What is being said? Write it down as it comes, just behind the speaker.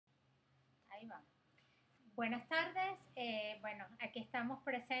Ahí va. Buenas tardes. Bueno, aquí estamos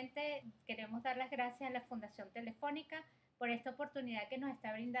presentes. Queremos dar las gracias a la Fundación Telefónica por esta oportunidad que nos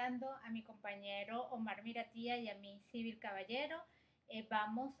está brindando a mi compañero Omar Miratía y a mí, Sybil Caballero.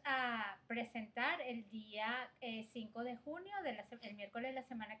 Vamos a presentar el día 5 de junio, el miércoles de la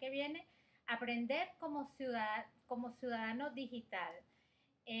semana que viene, Aprender como ciudadano digital.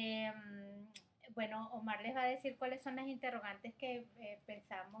 Bueno, Omar les va a decir cuáles son las interrogantes que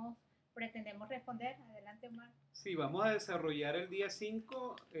pretendemos responder. Adelante, Omar. Sí, vamos a desarrollar el día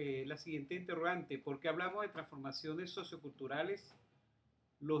 5 la siguiente interrogante. ¿Por qué hablamos de transformaciones socioculturales,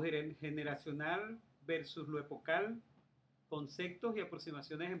 lo generacional versus lo epocal, conceptos y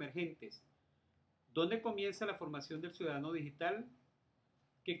aproximaciones emergentes? ¿Dónde comienza la formación del ciudadano digital?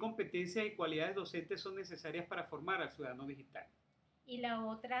 ¿Qué competencias y cualidades docentes son necesarias para formar al ciudadano digital? Y la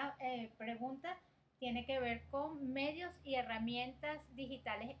otra pregunta tiene que ver con medios y herramientas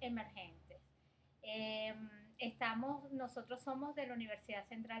digitales emergentes. Nosotros somos de la Universidad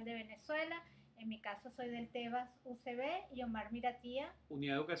Central de Venezuela. En mi caso soy del Tema UCB y Omar Miratía,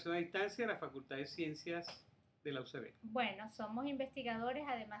 Unidad de Educación a Distancia de la Facultad de Ciencias de la UCB. Bueno, somos investigadores,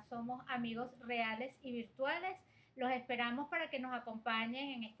 además somos amigos reales y virtuales. Los esperamos para que nos acompañen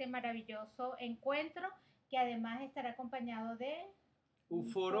en este maravilloso encuentro, que además estará acompañado de un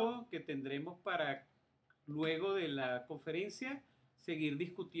foro que tendremos para, luego de la conferencia, seguir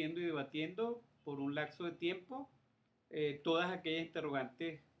discutiendo y debatiendo por un lapso de tiempo todas aquellas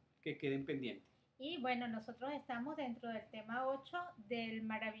interrogantes que queden pendientes. Y bueno, nosotros estamos dentro del tema 8 del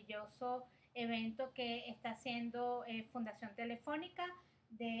maravilloso evento que está haciendo Fundación Telefónica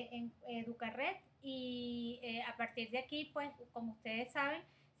de Educarred, y a partir de aquí, pues, como ustedes saben,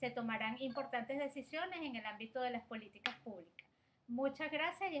 se tomarán importantes decisiones en el ámbito de las políticas públicas. Muchas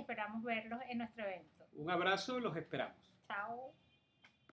gracias y esperamos verlos en nuestro evento. Un abrazo y los esperamos. Chao.